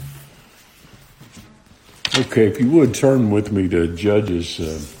Okay, if you would turn with me to Judges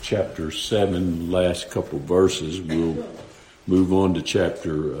chapter 7, last couple verses. We'll move on to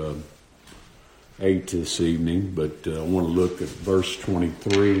chapter 8 this evening, but I want to look at verse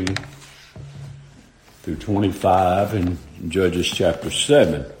 23 through 25 in Judges chapter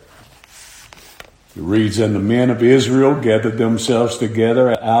 7. It reads, "And the men of Israel gathered themselves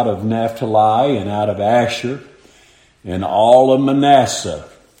together out of Naphtali and out of Asher and all of Manasseh,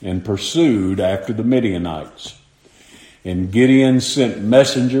 and pursued after the Midianites. And Gideon sent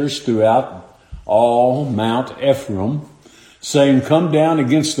messengers throughout all Mount Ephraim, saying, Come down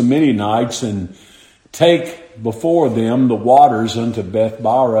against the Midianites, and take before them the waters unto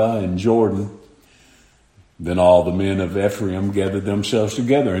Beth-barah and Jordan. Then all the men of Ephraim gathered themselves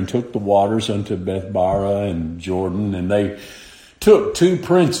together, and took the waters unto Beth-barah and Jordan. And they took two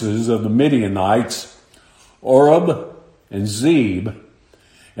princes of the Midianites, Oreb and Zeb,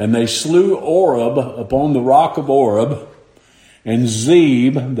 and they slew Oreb upon the rock of Oreb, and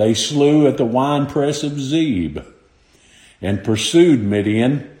Zeb they slew at the winepress of Zeb, and pursued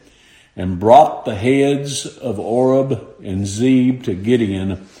Midian, and brought the heads of Oreb and Zeb to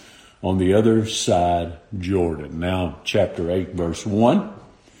Gideon on the other side Jordan." Now, chapter 8, verse 1.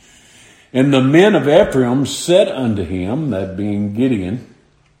 "And the men of Ephraim said unto him," that being Gideon,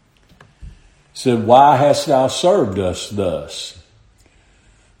 said, "Why hast thou served us thus,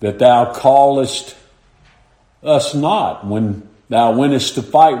 that thou callest us not when thou wentest to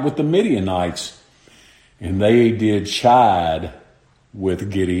fight with the Midianites?" And they did chide with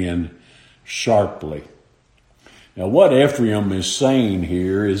Gideon sharply. Now, what Ephraim is saying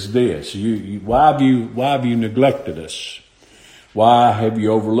here is this: why have you neglected us? Why have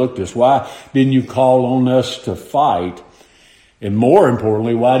you overlooked us? Why didn't you call on us to fight? And more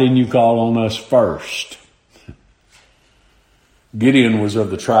importantly, why didn't you call on us first? Gideon was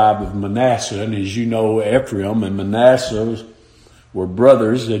of the tribe of Manasseh, and as you know, Ephraim and Manasseh were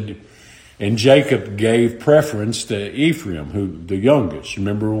brothers, and Jacob gave preference to Ephraim, who the youngest.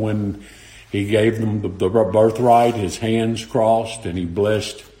 Remember when he gave them the birthright, his hands crossed, and he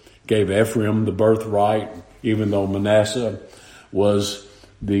gave Ephraim the birthright, even though Manasseh was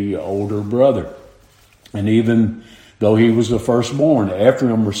the older brother. And even though he was the firstborn,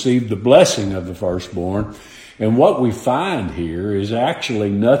 Ephraim received the blessing of the firstborn. And what we find here is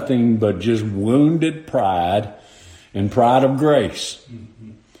actually nothing but just wounded pride and pride of grace.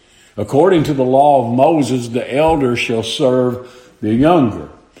 According to the law of Moses, the elder shall serve the younger.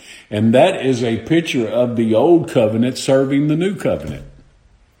 And that is a picture of the old covenant serving the new covenant.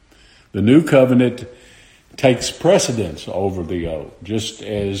 The new covenant takes precedence over the old, just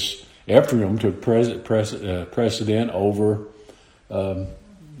as Ephraim took precedent over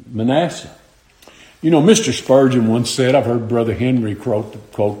Manasseh. You know, Mr. Spurgeon once said, I've heard Brother Henry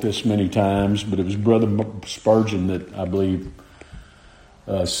quote this many times, but it was Brother Spurgeon that I believe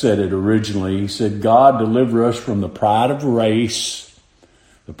said it originally. He said, "God deliver us from the pride of race,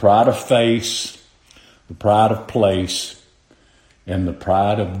 the pride of face, the pride of place, and the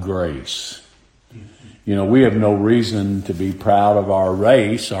pride of grace." You know, we have no reason to be proud of our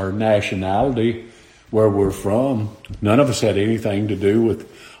race, our nationality, where we're from. None of us had anything to do with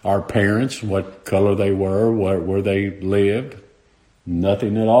our parents, what color they were, where they lived.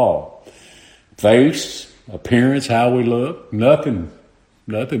 Nothing at all. Face, appearance, how we look, nothing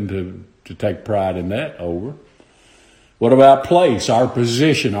to take pride in that over. What about place, our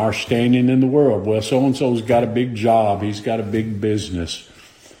position, our standing in the world? Well, so-and-so's got a big job, he's got a big business.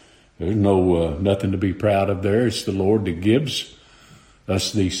 There's nothing to be proud of there. It's the Lord that gives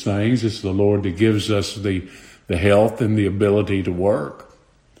us these things. It's the Lord that gives us the health and the ability to work.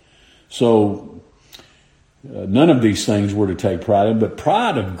 So none of these things were to take pride in, but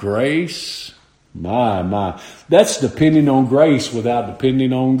pride of grace, my, that's depending on grace without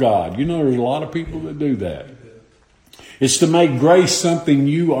depending on God. You know, there's a lot of people that do that. It's to make grace something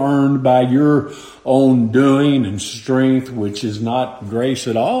you earned by your own doing and strength, which is not grace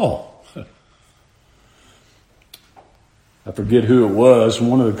at all. I forget who it was.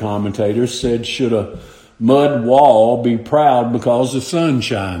 One of the commentators said, should a mud wall be proud because the sun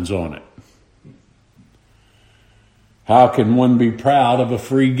shines on it? How can one be proud of a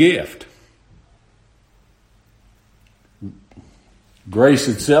free gift? Grace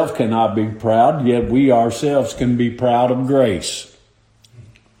itself cannot be proud, yet we ourselves can be proud of grace.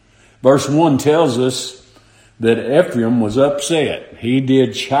 Verse 1 tells us that Ephraim was upset. He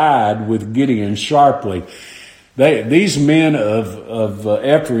did chide with Gideon sharply. These men of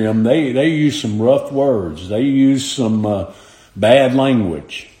Ephraim, they use some rough words. They use some bad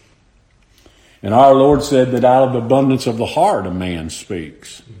language. And our Lord said that out of the abundance of the heart a man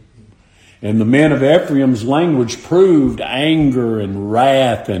speaks. And the men of Ephraim's language proved anger and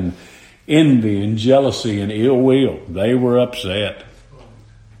wrath and envy and jealousy and ill will. They were upset.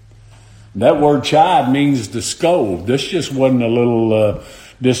 That word chide means to scold. This just wasn't a little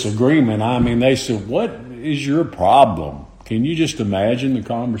disagreement. I mean, they said, "What is your problem?" Can you just imagine the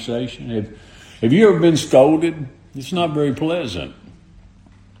conversation? Have you ever been scolded? It's not very pleasant.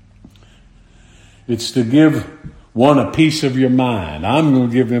 It's to give one a piece of your mind. I'm going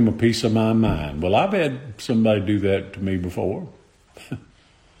to give them a piece of my mind. Well, I've had somebody do that to me before.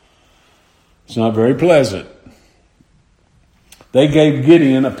 It's not very pleasant. They gave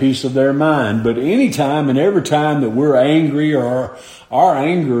Gideon a piece of their mind. But any time and every time that we're angry or our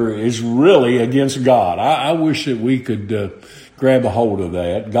anger is really against God, I wish that we could grab a hold of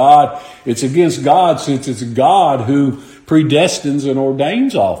that. God, it's against God since it's God who predestines and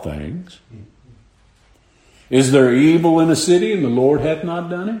ordains all things. Is there evil in a city and the Lord hath not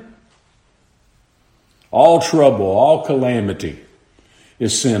done it? All trouble, all calamity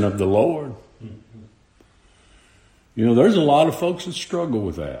is sin of the Lord. You know, there's a lot of folks that struggle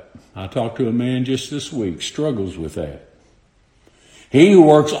with that. I talked to a man just this week, struggles with that. He who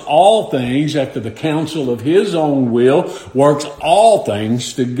works all things after the counsel of his own will, works all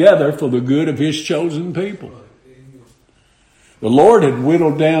things together for the good of his chosen people. The Lord had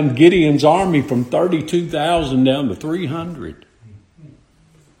whittled down Gideon's army from 32,000 down to 300.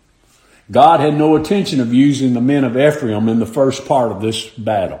 God had no intention of using the men of Ephraim in the first part of this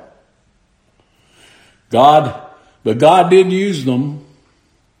battle. But God did use them.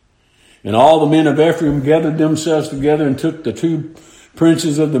 And all the men of Ephraim gathered themselves together and took the two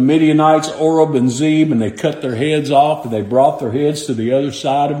princes of the Midianites, Oreb and Zeb, and they cut their heads off, and they brought their heads to the other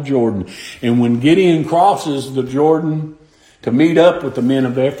side of Jordan. And when Gideon crosses the Jordan to meet up with the men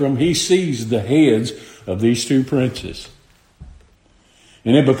of Ephraim, he sees the heads of these two princes.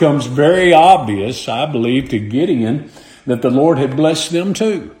 And it becomes very obvious, I believe, to Gideon that the Lord had blessed them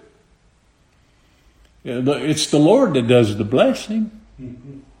too. It's the Lord that does the blessing.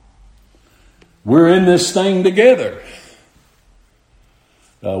 We're in this thing together.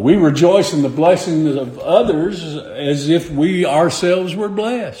 We rejoice in the blessings of others as if we ourselves were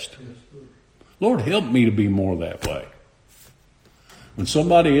blessed. Lord, help me to be more that way. When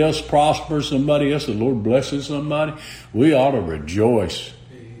somebody else prospers, somebody else, the Lord blesses somebody, we ought to rejoice.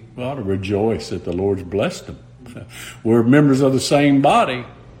 We ought to rejoice that the Lord's blessed them. We're members of the same body.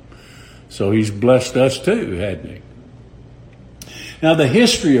 So he's blessed us too, hadn't he? Now the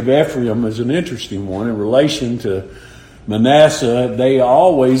history of Ephraim is an interesting one. In relation to Manasseh, they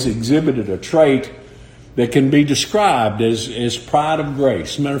always exhibited a trait that can be described as pride of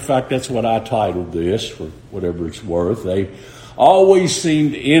grace. As a matter of fact, that's what I titled this, for whatever it's worth. They always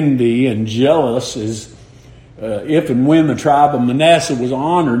seemed envy and jealous as if and when the tribe of Manasseh was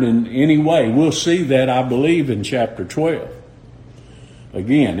honored in any way. We'll see that, I believe, in chapter 12.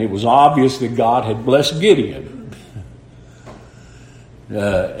 Again, it was obvious that God had blessed Gideon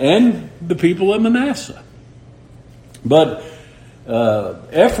and the people of Manasseh. But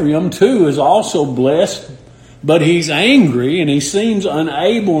Ephraim, too, is also blessed, but he's angry and he seems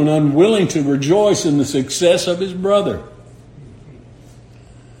unable and unwilling to rejoice in the success of his brother.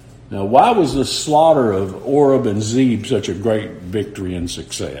 Now, why was the slaughter of Oreb and Zeb such a great victory and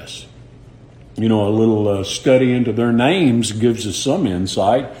success? You know, a little study into their names gives us some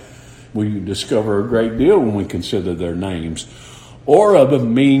insight. We discover a great deal when we consider their names. Oreb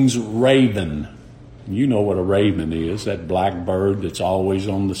means raven. You know what a raven is, that black bird that's always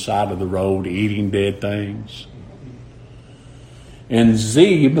on the side of the road eating dead things. And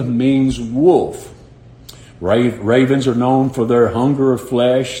Zeb means wolf. Ravens are known for their hunger of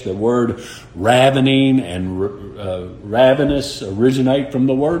flesh. The word ravening and ravenous originate from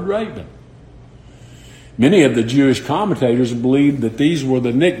the word raven. Many of the Jewish commentators believe that these were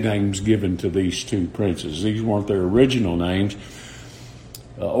the nicknames given to these two princes. These weren't their original names.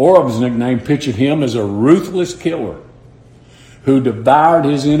 Oreb's nickname pictured him as a ruthless killer who devoured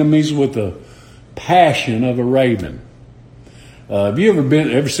his enemies with the passion of a raven. Have you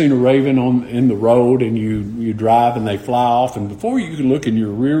ever seen a raven in the road and you drive and they fly off, and before you can look in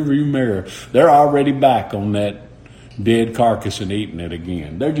your rear view mirror, they're already back on that dead carcass and eating it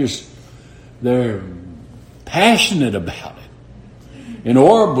again. They're passionate about it. And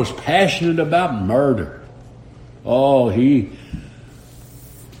Oreb was passionate about murder.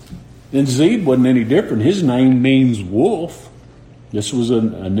 And Zeb wasn't any different. His name means wolf. This was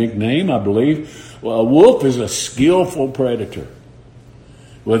a nickname, I believe. Well, a wolf is a skillful predator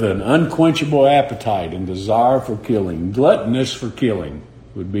with an unquenchable appetite and desire for killing. Gluttonous for killing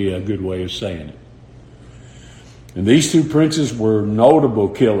would be a good way of saying it. And these two princes were notable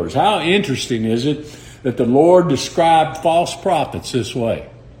killers. How interesting is it that the Lord described false prophets this way?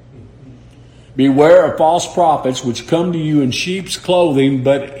 Beware of false prophets which come to you in sheep's clothing,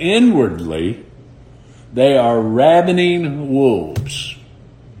 but inwardly they are ravening wolves.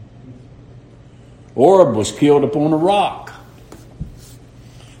 Oreb was killed upon a rock.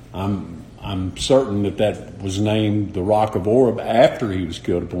 I'm certain that was named the Rock of Oreb after he was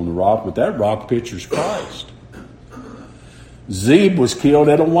killed upon the rock, but that rock pictures Christ. Zeb was killed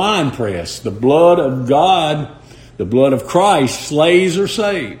at a wine press. The blood of God, the blood of Christ, slays or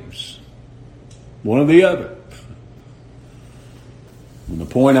saves. One or the other. And the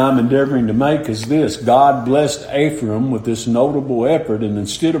point I'm endeavoring to make is this. God blessed Ephraim with this notable effort, and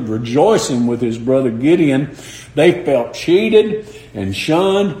instead of rejoicing with his brother Gideon, they felt cheated and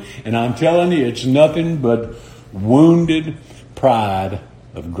shunned, and I'm telling you, it's nothing but wounded pride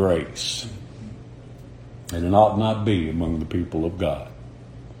of grace. And it ought not be among the people of God.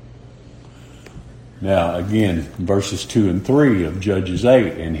 Now, again, verses 2 and 3 of Judges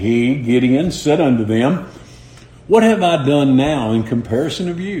 8. And he, Gideon, said unto them, What have I done now in comparison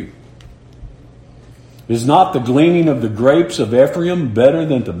of you? Is not the gleaning of the grapes of Ephraim better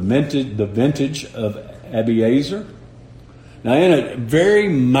than the vintage of Abiezer? Now, in a very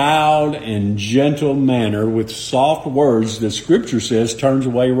mild and gentle manner, with soft words, the Scripture says turns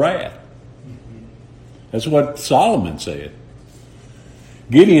away wrath. That's what Solomon said.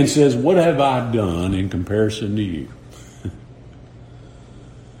 Gideon says, What have I done in comparison to you?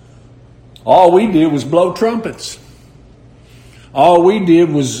 All we did was blow trumpets. All we did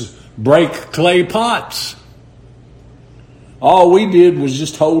was break clay pots. All we did was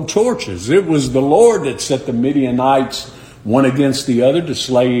just hold torches. It was the Lord that set the Midianites one against the other to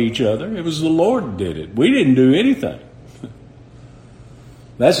slay each other. It was the Lord that did it. We didn't do anything.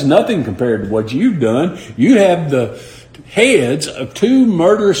 That's nothing compared to what you've done. You have the heads of two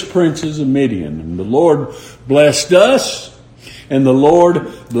murderous princes of Midian. And the Lord blessed us, and the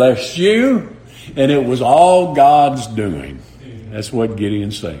Lord blessed you, and it was all God's doing. That's what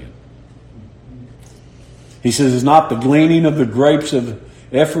Gideon's saying. He says, Is not the gleaning of the grapes of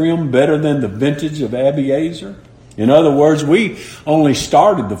Ephraim better than the vintage of Abiezer? In other words, we only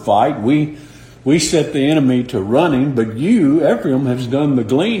started the fight. We set the enemy to running, but you, Ephraim, has done the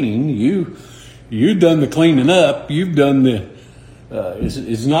gleaning. You've done the cleaning up. You've done the...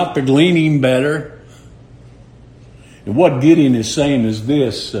 is not the gleaning better? And what Gideon is saying is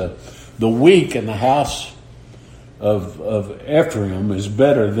this. The weak in the house of Ephraim is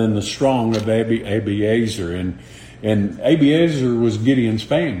better than the strong of Abiezer. And Abiezer was Gideon's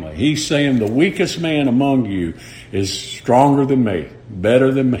family. He's saying the weakest man among you is stronger than me,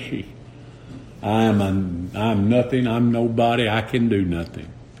 better than me. I'm nothing. I'm nobody. I can do nothing.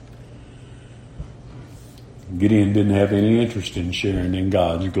 Gideon didn't have any interest in sharing in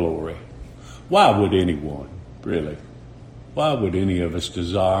God's glory. Why would anyone, really? Why would any of us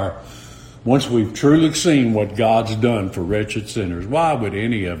desire, once we've truly seen what God's done for wretched sinners, why would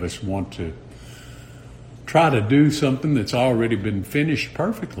any of us want to try to do something that's already been finished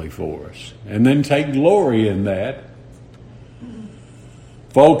perfectly for us and then take glory in that?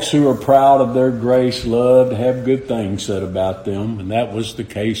 Folks who are proud of their grace love to have good things said about them, and that was the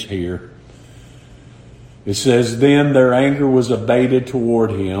case here. It says, Then their anger was abated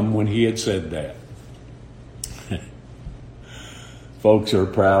toward him when he had said that. Folks who are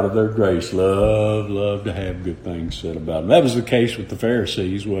proud of their grace love to have good things said about them. That was the case with the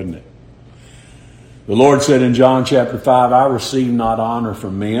Pharisees, wasn't it? The Lord said in John chapter 5, I receive not honor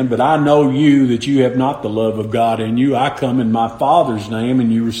from men, but I know you that you have not the love of God in you. I come in my Father's name,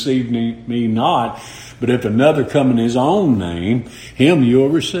 and you receive me not. But if another come in his own name, him you'll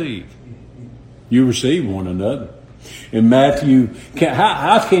receive. You receive one another. In Matthew,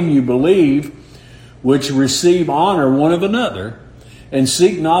 how can you believe which receive honor one of another, and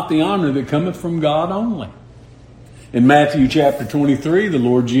seek not the honor that cometh from God only? In Matthew chapter 23, the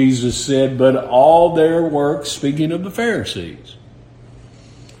Lord Jesus said, But all their works, speaking of the Pharisees,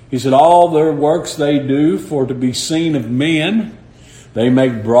 he said, all their works they do for to be seen of men. They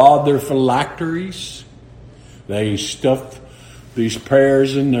make broad their phylacteries. They stuff these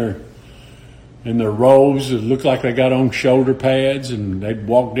pears in their robes that look like they got on shoulder pads, and they'd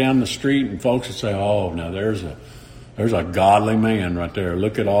walk down the street and folks would say, Oh, now there's a godly man right there.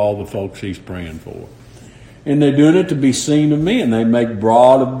 Look at all the folks he's praying for. And they're doing it to be seen of men. They make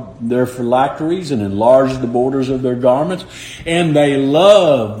broad their phylacteries and enlarge the borders of their garments. And they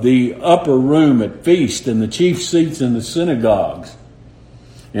love the upper room at feast and the chief seats in the synagogues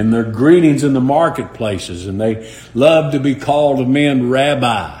and their greetings in the marketplaces. And they love to be called of men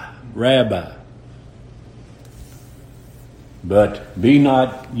Rabbi, Rabbi. But be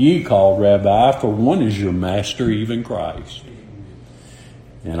not ye called Rabbi, for one is your master, even Christ.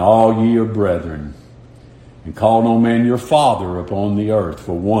 And all ye are brethren. And call no man your father upon the earth,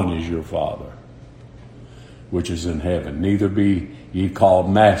 for one is your Father, which is in heaven. Neither be ye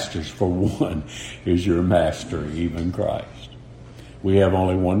called masters, for one is your master, even Christ. We have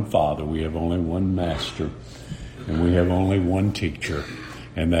only one Father, we have only one Master, and we have only one teacher,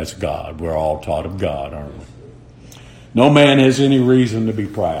 and that's God. We're all taught of God, aren't we? No man has any reason to be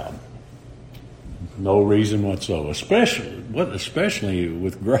proud. No reason whatsoever, especially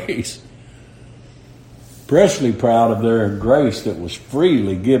with grace. Especially proud of their grace that was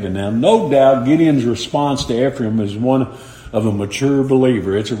freely given. Now, no doubt Gideon's response to Ephraim is one of a mature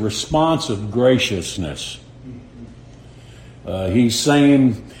believer. It's a response of graciousness. He's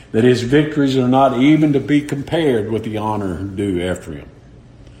saying that his victories are not even to be compared with the honor due Ephraim.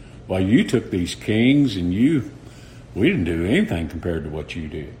 Well, you took these kings and we didn't do anything compared to what you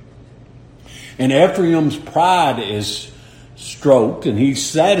did. And Ephraim's pride is stroked, and he's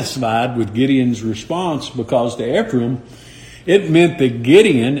satisfied with Gideon's response, because to Ephraim, it meant that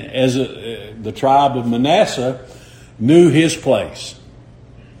Gideon, as the tribe of Manasseh, knew his place.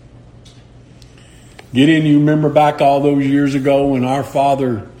 Gideon, you remember back all those years ago when our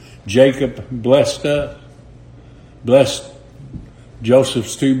father Jacob blessed us, blessed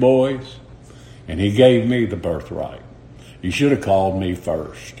Joseph's two boys, and he gave me the birthright. You should have called me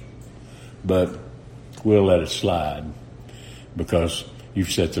first, but we'll let it slide, because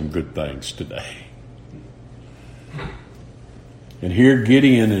you've said some good things today. And here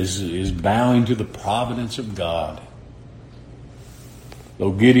Gideon is bowing to the providence of God.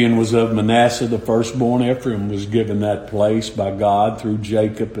 Though Gideon was of Manasseh, the firstborn, Ephraim was given that place by God through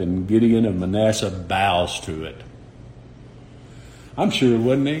Jacob, and Gideon of Manasseh bows to it. I'm sure it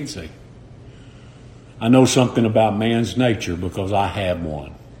wasn't easy. I know something about man's nature because I have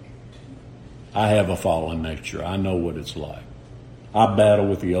one. I have a fallen nature. I know what it's like. I battle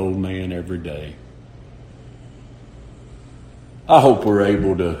with the old man every day. I hope we're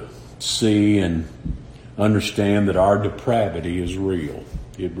able to see and understand that our depravity is real.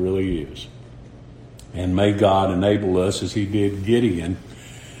 It really is. And may God enable us, as he did Gideon,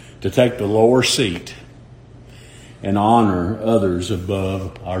 to take the lower seat and honor others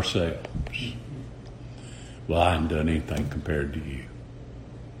above ourselves. Well, I haven't done anything compared to you.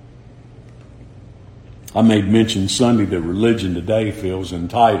 I made mention Sunday that religion today feels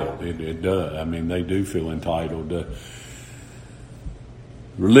entitled. It does. I mean, they do feel entitled.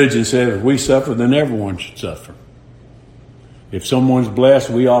 Religion says if we suffer, then everyone should suffer. If someone's blessed,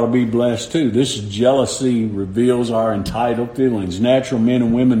 we ought to be blessed too. This jealousy reveals our entitled feelings. Natural men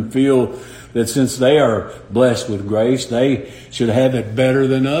and women feel that since they are blessed with grace, they should have it better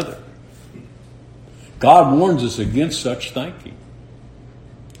than others. God warns us against such thinking.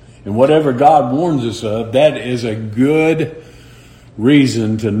 And whatever God warns us of, that is a good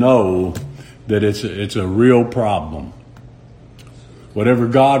reason to know that it's a real problem. Whatever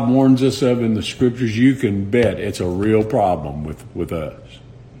God warns us of in the scriptures, you can bet it's a real problem with us.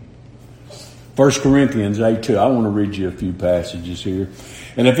 1 Corinthians 8:2. I want to read you a few passages here.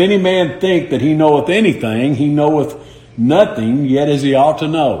 And if any man think that he knoweth anything, he knoweth nothing, yet as he ought to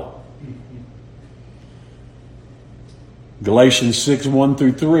know. Galatians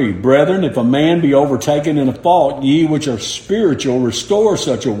 6:1-3. Brethren, if a man be overtaken in a fault, ye which are spiritual, restore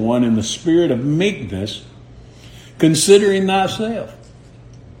such a one in the spirit of meekness, considering thyself,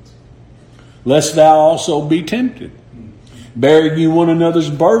 lest thou also be tempted. Bear ye one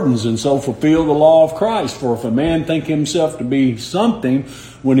another's burdens, and so fulfill the law of Christ. For if a man think himself to be something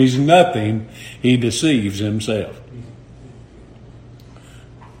when he's nothing, he deceives himself.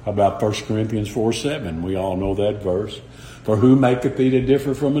 How about 1 Corinthians 4:7? We all know that verse. For who maketh thee to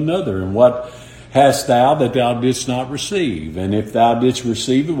differ from another? And what hast thou that thou didst not receive? And if thou didst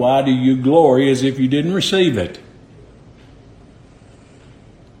receive it, why do you glory as if you didn't receive it?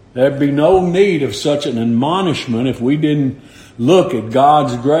 There'd be no need of such an admonishment if we didn't look at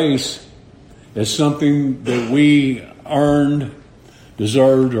God's grace as something that we earned,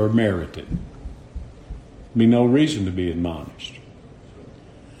 deserved, or merited. There'd be no reason to be admonished.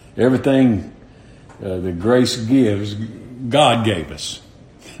 Everything that grace gives, God gave us.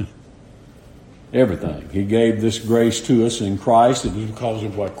 Everything. He gave this grace to us in Christ. It was because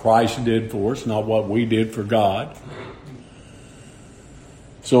of what Christ did for us, not what we did for God.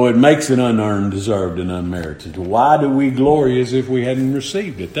 So it makes it unearned, deserved, and unmerited. Why do we glory as if we hadn't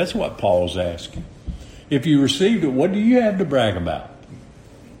received it? That's what Paul's asking. If you received it, what do you have to brag about?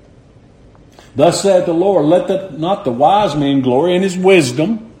 Thus saith the Lord, let not the wise man glory in his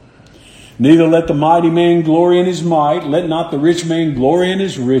wisdom, Neither let the mighty man glory in his might. Let not the rich man glory in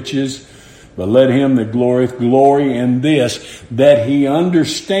his riches. But let him that glorieth glory in this, that he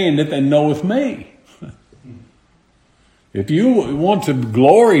understandeth and knoweth me. If you want to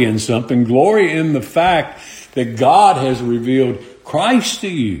glory in something, glory in the fact that God has revealed Christ to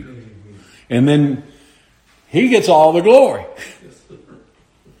you. And then he gets all the glory.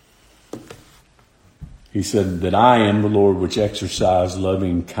 He said that I am the Lord which exercise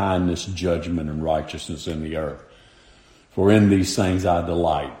loving kindness, judgment, and righteousness in the earth. For in these things I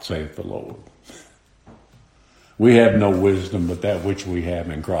delight, saith the Lord. We have no wisdom but that which we have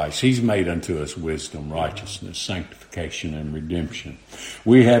in Christ. He's made unto us wisdom, righteousness, sanctification, and redemption.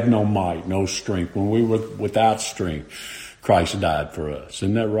 We have no might, no strength. When we were without strength, Christ died for us.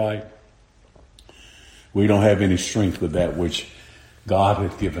 Isn't that right? We don't have any strength with that which God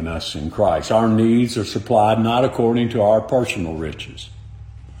hath given us in Christ. Our needs are supplied not according to our personal riches.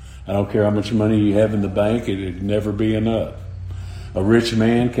 I don't care how much money you have in the bank, it'd never be enough. A rich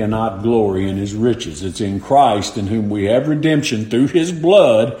man cannot glory in his riches. It's in Christ, in whom we have redemption through his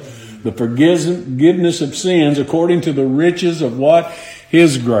blood, the forgiveness of sins according to the riches of what?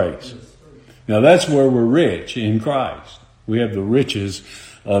 His grace. Now that's where we're rich, in Christ. We have the riches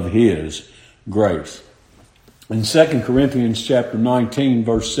of his grace. In 2 Corinthians chapter 19,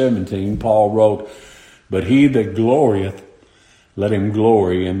 verse 17, Paul wrote, but he that glorieth, let him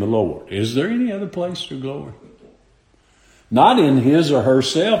glory in the Lord. Is there any other place to glory? Not in his or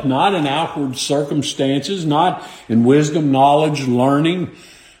herself, not in outward circumstances, not in wisdom, knowledge, learning,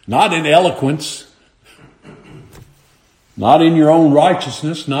 not in eloquence, not in your own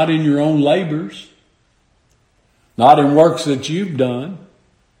righteousness, not in your own labors, not in works that you've done.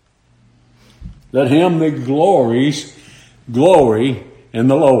 Let him that glories, glory in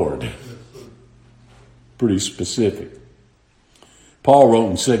the Lord. Pretty specific. Paul wrote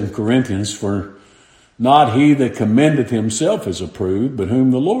in 2 Corinthians, for not he that commendeth himself is approved, but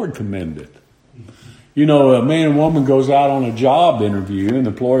whom the Lord commendeth. You know, a man and woman goes out on a job interview and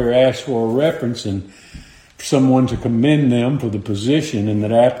the employer asks for a reference and someone to commend them for the position, and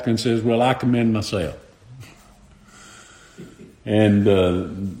that applicant says, well, I commend myself. And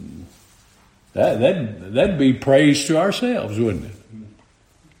that'd be praise to ourselves, wouldn't it?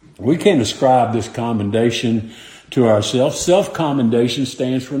 We can't ascribe this commendation to ourselves. Self-commendation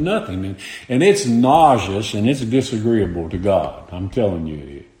stands for nothing. And it's nauseous and it's disagreeable to God. I'm telling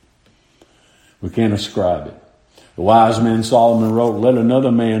you. We can't ascribe it. The wise man Solomon wrote, let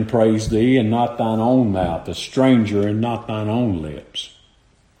another man praise thee, and not thine own mouth, a stranger, and not thine own lips.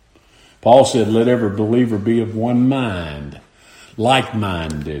 Paul said, let every believer be of one mind,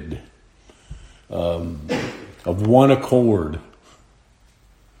 like-minded, of one accord.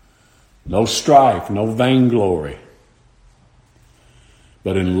 No strife, no vainglory.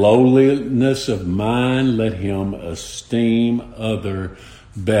 But in lowliness of mind, let him esteem other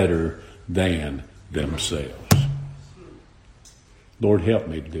better than themselves. Lord, help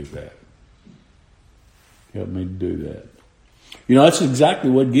me to do that. Help me to do that. You know, that's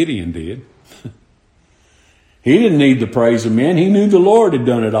exactly what Gideon did. He didn't need the praise of men. He knew the Lord had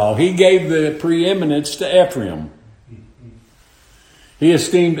done it all. He gave the preeminence to Ephraim. He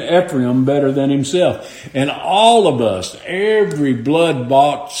esteemed Ephraim better than himself. And all of us, every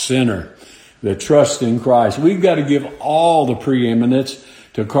blood-bought sinner that trusts in Christ, we've got to give all the preeminence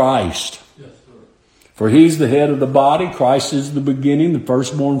to Christ. Yes, sir. For he's the head of the body. Christ is the beginning, the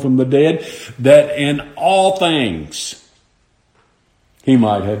firstborn from the dead, that in all things he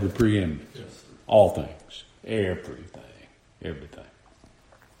might have the preeminence. Yes, all things. Everything.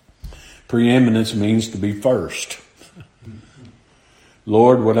 Preeminence means to be first.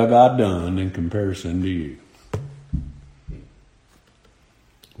 Lord, what have I done in comparison to you?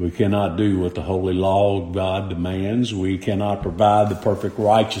 We cannot do what the holy law of God demands. We cannot provide the perfect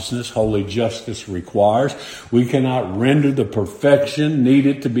righteousness holy justice requires. We cannot render the perfection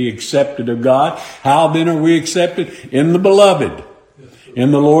needed to be accepted of God. How then are we accepted? In the beloved,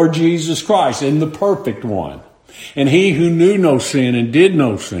 in the Lord Jesus Christ, in the perfect one. And he who knew no sin and did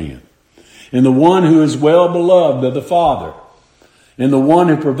no sin. In the one who is well beloved of the Father. And the one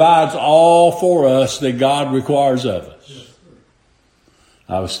who provides all for us that God requires of us.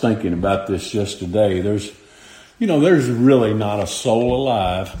 I was thinking about this just today. There's really not a soul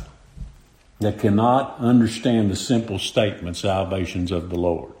alive that cannot understand the simple statement, salvation's of the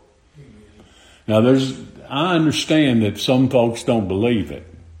Lord. Now I understand that some folks don't believe it,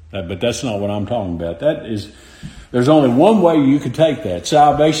 but that's not what I'm talking about. There's only one way you could take that.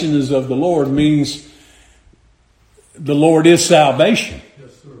 Salvation is of the Lord means the Lord is salvation.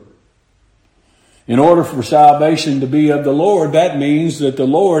 Yes, sir. In order for salvation to be of the Lord, that means that the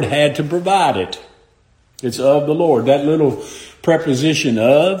Lord had to provide it. It's of the Lord. That little preposition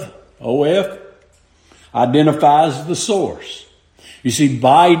of, OF, identifies the source. You see,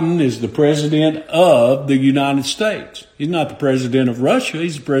 Biden is the president of the United States. He's not the president of Russia.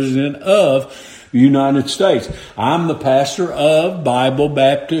 He's the president of the United States. I'm the pastor of Bible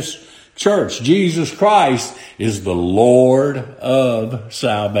Baptist Church. Jesus Christ is the Lord of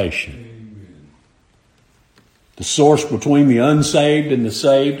salvation. The source between the unsaved and the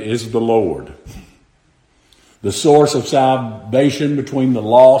saved is the Lord. The source of salvation between the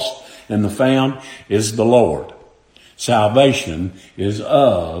lost and the found is the Lord. Salvation is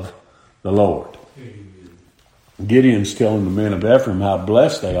of the Lord. Gideon's telling the men of Ephraim how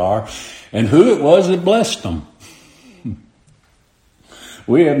blessed they are and who it was that blessed them.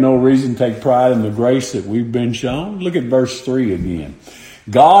 We have no reason to take pride in the grace that we've been shown. Look at verse 3 again.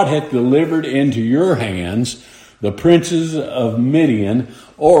 God hath delivered into your hands the princes of Midian,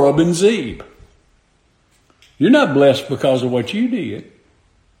 Oreb and Zeb. You're not blessed because of what you did.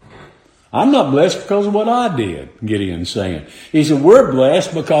 I'm not blessed because of what I did, Gideon's saying. He said, we're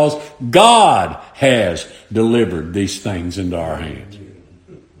blessed because God has delivered these things into our hands.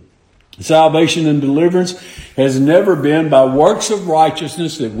 Salvation and deliverance has never been by works of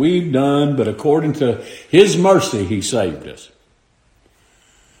righteousness that we've done, but according to His mercy, He saved us.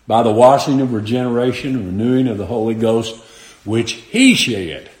 By the washing of regeneration and renewing of the Holy Ghost, which He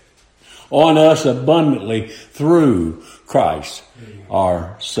shed on us abundantly through Christ,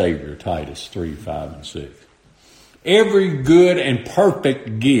 our Savior. Titus 3, 5, and 6. Every good and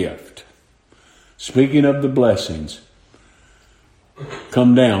perfect gift, speaking of the blessings,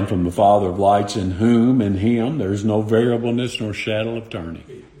 come down from the Father of lights, in whom, in Him, there is no variableness nor shadow of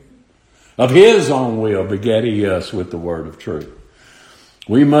turning. Of His own will begat He us with the word of truth.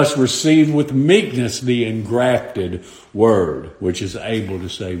 We must receive with meekness the engrafted word, which is able to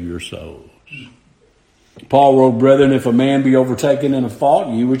save your souls. Paul wrote, brethren, if a man be overtaken in a fault,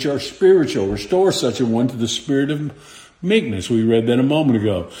 ye which are spiritual, restore such a one to the spirit of meekness. We read that a moment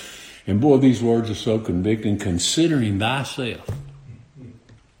ago. And boy, these words are so convicting. Considering thyself.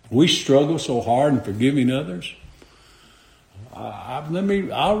 We struggle so hard in forgiving others. I'll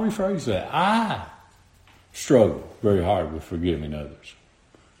rephrase that. I struggle very hard with forgiving others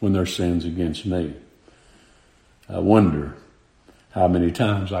when their sins against me. I wonder how many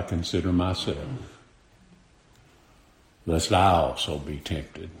times I consider myself, lest I also be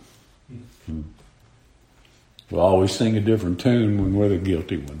tempted. We'll always sing a different tune when we're the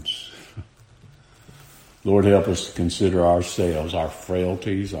guilty ones. Lord, help us to consider ourselves, our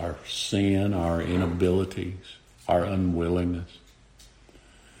frailties, our sin, our inabilities, our unwillingness.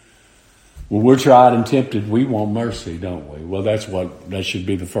 When we're tried and tempted, we want mercy, don't we? Well, that should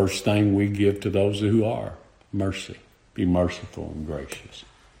be the first thing we give to those who are. Mercy. Be merciful and gracious.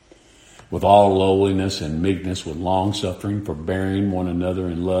 With all lowliness and meekness, with long suffering, forbearing one another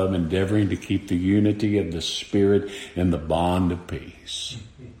in love, endeavoring to keep the unity of the Spirit in the bond of peace.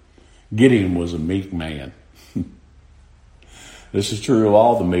 Gideon was a meek man. This is true of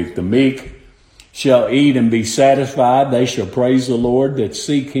all the meek. The meek shall eat and be satisfied. They shall praise the Lord that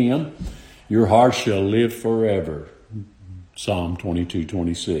seek Him. Your heart shall live forever. Psalm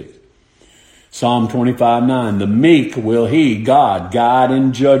 22:26. Psalm 25:9. The meek will He, God, guide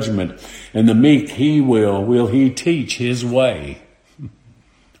in judgment. And the meek will He teach His way.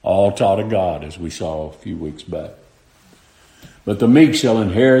 All taught of God, as we saw a few weeks back. But the meek shall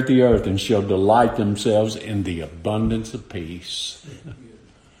inherit the earth and shall delight themselves in the abundance of peace.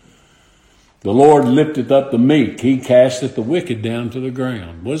 The Lord lifteth up the meek. He casteth the wicked down to the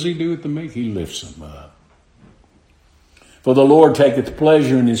ground. What does He do with the meek? He lifts them up. For the Lord taketh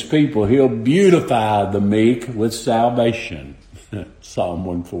pleasure in His people. He'll beautify the meek with salvation. Psalm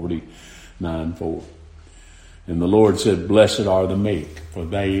 149:4. And the Lord said, blessed are the meek, for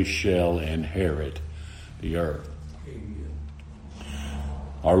they shall inherit the earth.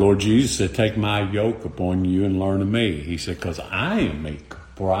 Our Lord Jesus said, take my yoke upon you and learn of me. He said, because I am meek,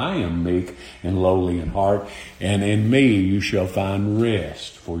 for I am meek and lowly in heart, and in me you shall find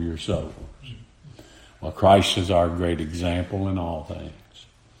rest for your souls. Well, Christ is our great example in all things.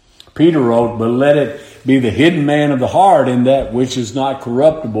 Peter wrote, but let it be the hidden man of the heart in that which is not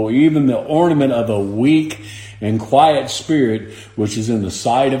corruptible, even the ornament of a weak and quiet spirit, which is in the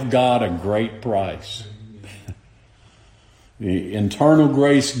sight of God a great price. The internal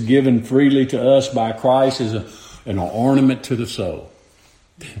grace given freely to us by Christ is an ornament to the soul.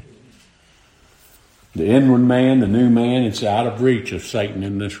 The inward man, the new man, it's out of reach of Satan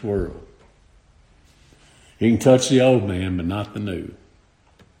in this world. He can touch the old man, but not the new.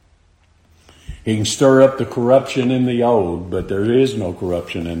 He can stir up the corruption in the old, but there is no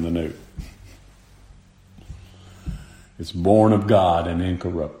corruption in the new. It's born of God and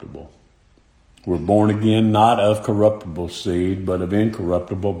incorruptible. We're born again not of corruptible seed, but of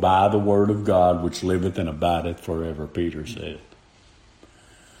incorruptible by the word of God, which liveth and abideth forever, Peter said.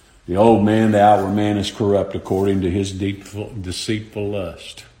 The old man, the outward man, is corrupt according to his deceitful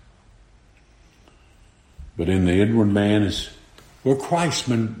lust. But in the inward man we're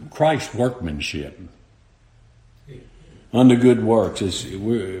Christ's workmanship. Unto good works.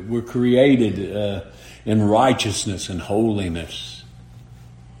 We're created in righteousness and holiness.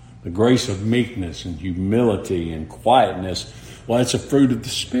 The grace of meekness and humility and quietness. Well, it's a fruit of the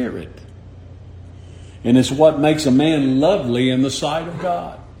Spirit. And it's what makes a man lovely in the sight of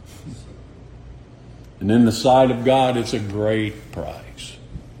God. And in the sight of God, it's a great prize.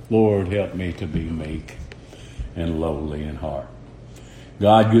 Lord, help me to be meek and lowly in heart.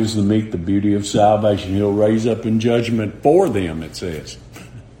 God gives the meek the beauty of salvation. He'll raise up in judgment for them, it says.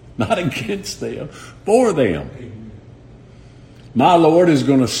 Not against them, for them. My Lord is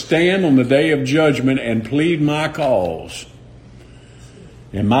going to stand on the day of judgment and plead my cause.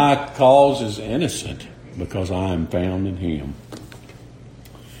 And my cause is innocent because I am found in Him.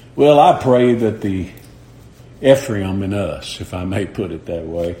 Well, I pray that the Ephraim in us, if I may put it that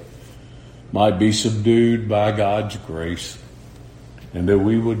way, might be subdued by God's grace, and that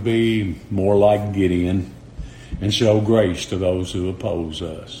we would be more like Gideon and show grace to those who oppose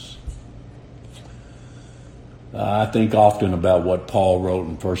us. I think often about what Paul wrote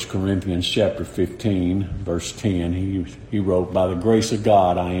in 1 Corinthians chapter 15, verse 10. He wrote, by the grace of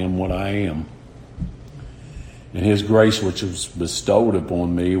God I am what I am. And His grace which was bestowed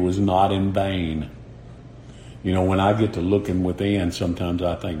upon me was not in vain. You know, when I get to looking within, sometimes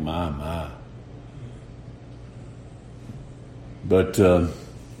I think, my. But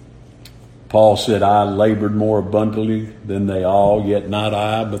Paul said, I labored more abundantly than they all, yet not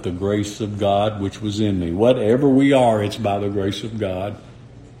I, but the grace of God which was in me. Whatever we are, it's by the grace of God.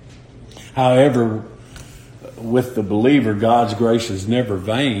 However, with the believer, God's grace is never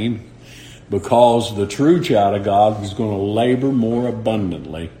vain, because the true child of God is going to labor more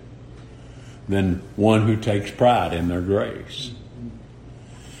abundantly than one who takes pride in their grace.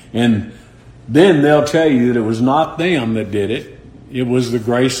 And then they'll tell you that it was not them that did it. It was the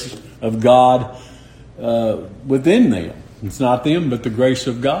grace of God within them. It's not them, but the grace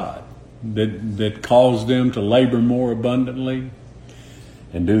of God that caused them to labor more abundantly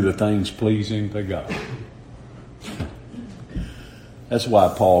and do the things pleasing to God. That's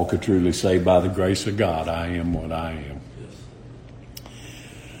why Paul could truly say, by the grace of God, I am what I am.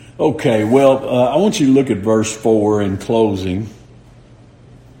 Okay, well, I want you to look at verse 4 in closing.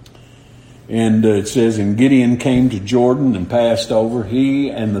 And it says, and Gideon came to Jordan and passed over, he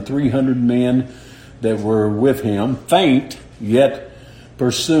and the 300 men that were with him, faint, yet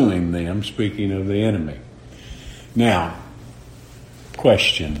pursuing them, speaking of the enemy. Now,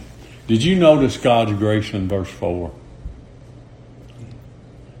 question. Did you notice God's grace in verse 4?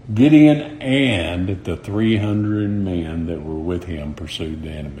 Gideon and the 300 men that were with him pursued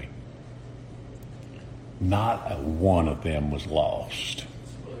the enemy. Not one of them was lost.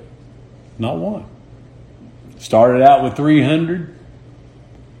 Not one. Started out with 300.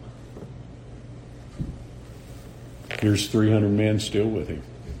 Here's 300 men still with him.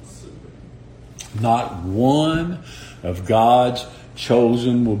 Not one of God's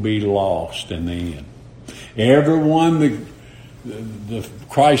chosen will be lost in the end. Everyone that the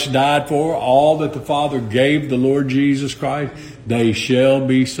Christ died for, all that the Father gave the Lord Jesus Christ, they shall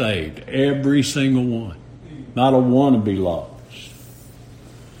be saved. Every single one. Not a one will be lost.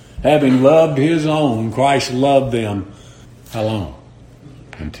 Having loved His own, Christ loved them. How long?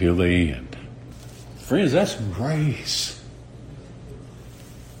 Until the end. Friends, that's grace.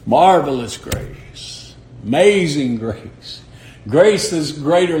 Marvelous grace. Amazing grace. Grace is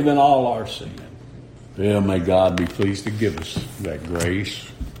greater than all our sin. Well, may God be pleased to give us that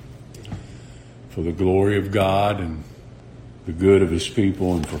grace for the glory of God and the good of His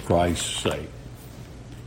people and for Christ's sake.